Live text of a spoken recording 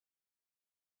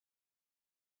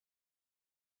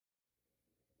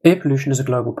Air pollution is a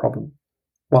global problem.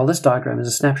 While this diagram is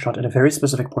a snapshot at a very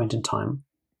specific point in time,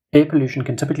 air pollution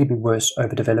can typically be worse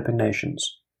over developing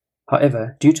nations.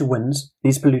 However, due to winds,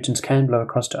 these pollutants can blow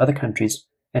across to other countries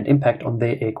and impact on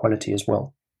their air quality as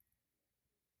well.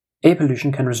 Air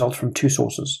pollution can result from two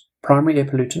sources. Primary air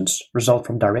pollutants result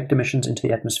from direct emissions into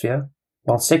the atmosphere,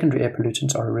 while secondary air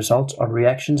pollutants are a result of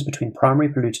reactions between primary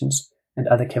pollutants and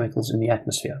other chemicals in the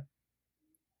atmosphere.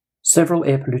 Several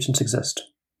air pollutants exist.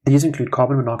 These include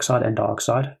carbon monoxide and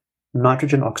dioxide,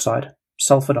 nitrogen oxide,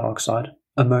 sulfur dioxide,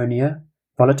 ammonia,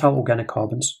 volatile organic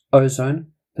carbons, ozone,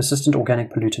 persistent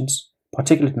organic pollutants,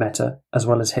 particulate matter, as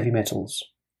well as heavy metals.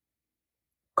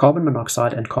 Carbon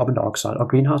monoxide and carbon dioxide are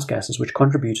greenhouse gases which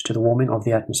contribute to the warming of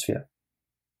the atmosphere.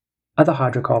 Other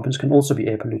hydrocarbons can also be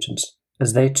air pollutants,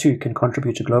 as they too can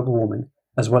contribute to global warming,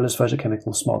 as well as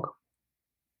photochemical smog.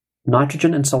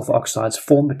 Nitrogen and sulfur oxides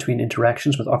form between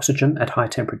interactions with oxygen at high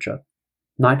temperature.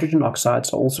 Nitrogen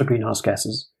oxides are also greenhouse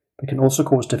gases, but can also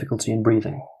cause difficulty in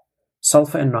breathing.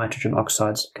 Sulfur and nitrogen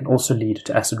oxides can also lead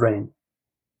to acid rain.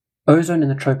 Ozone in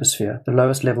the troposphere, the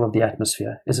lowest level of the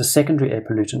atmosphere, is a secondary air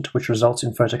pollutant which results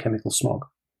in photochemical smog.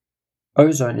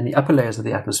 Ozone in the upper layers of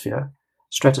the atmosphere,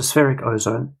 stratospheric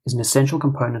ozone, is an essential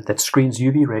component that screens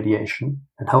UV radiation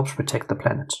and helps protect the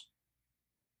planet.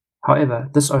 However,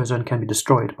 this ozone can be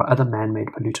destroyed by other man-made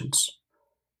pollutants.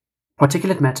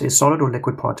 Particulate matter is solid or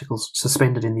liquid particles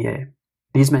suspended in the air.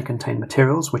 These may contain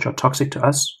materials which are toxic to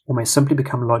us or may simply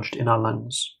become lodged in our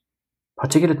lungs.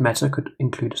 Particulate matter could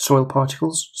include soil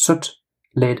particles, soot,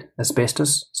 lead,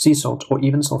 asbestos, sea salt, or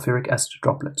even sulfuric acid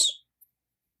droplets.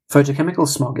 Photochemical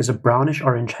smog is a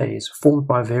brownish-orange haze formed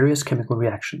by various chemical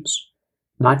reactions.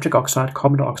 Nitric oxide,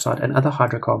 carbon dioxide, and other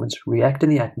hydrocarbons react in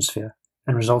the atmosphere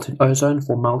and result in ozone,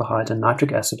 formaldehyde, and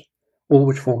nitric acid, all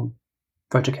which form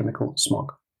photochemical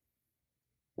smog.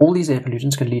 All these air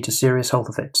pollutants can lead to serious health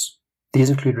effects.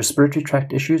 These include respiratory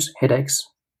tract issues, headaches,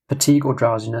 fatigue or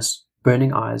drowsiness,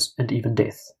 burning eyes, and even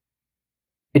death.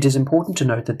 It is important to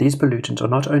note that these pollutants are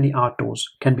not only outdoors,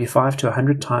 can be 5 to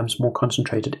 100 times more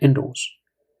concentrated indoors.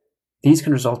 These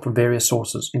can result from various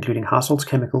sources, including household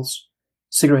chemicals,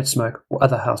 cigarette smoke, or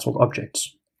other household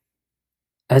objects.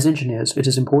 As engineers, it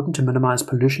is important to minimize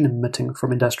pollution emitting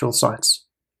from industrial sites.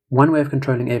 One way of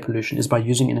controlling air pollution is by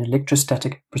using an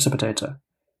electrostatic precipitator.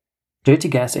 Dirty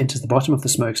gas enters the bottom of the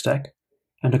smokestack,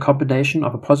 and a combination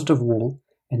of a positive wall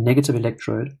and negative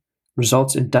electrode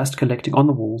results in dust collecting on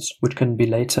the walls, which can be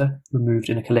later removed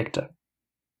in a collector.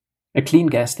 A clean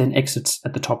gas then exits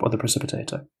at the top of the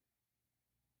precipitator.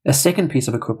 A second piece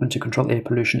of equipment to control air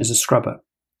pollution is a scrubber.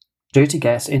 Dirty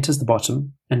gas enters the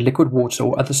bottom, and liquid water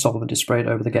or other solvent is sprayed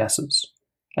over the gases.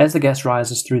 As the gas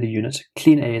rises through the unit,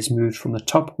 clean air is moved from the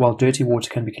top while dirty water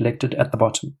can be collected at the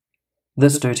bottom.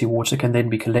 This dirty water can then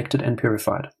be collected and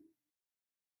purified.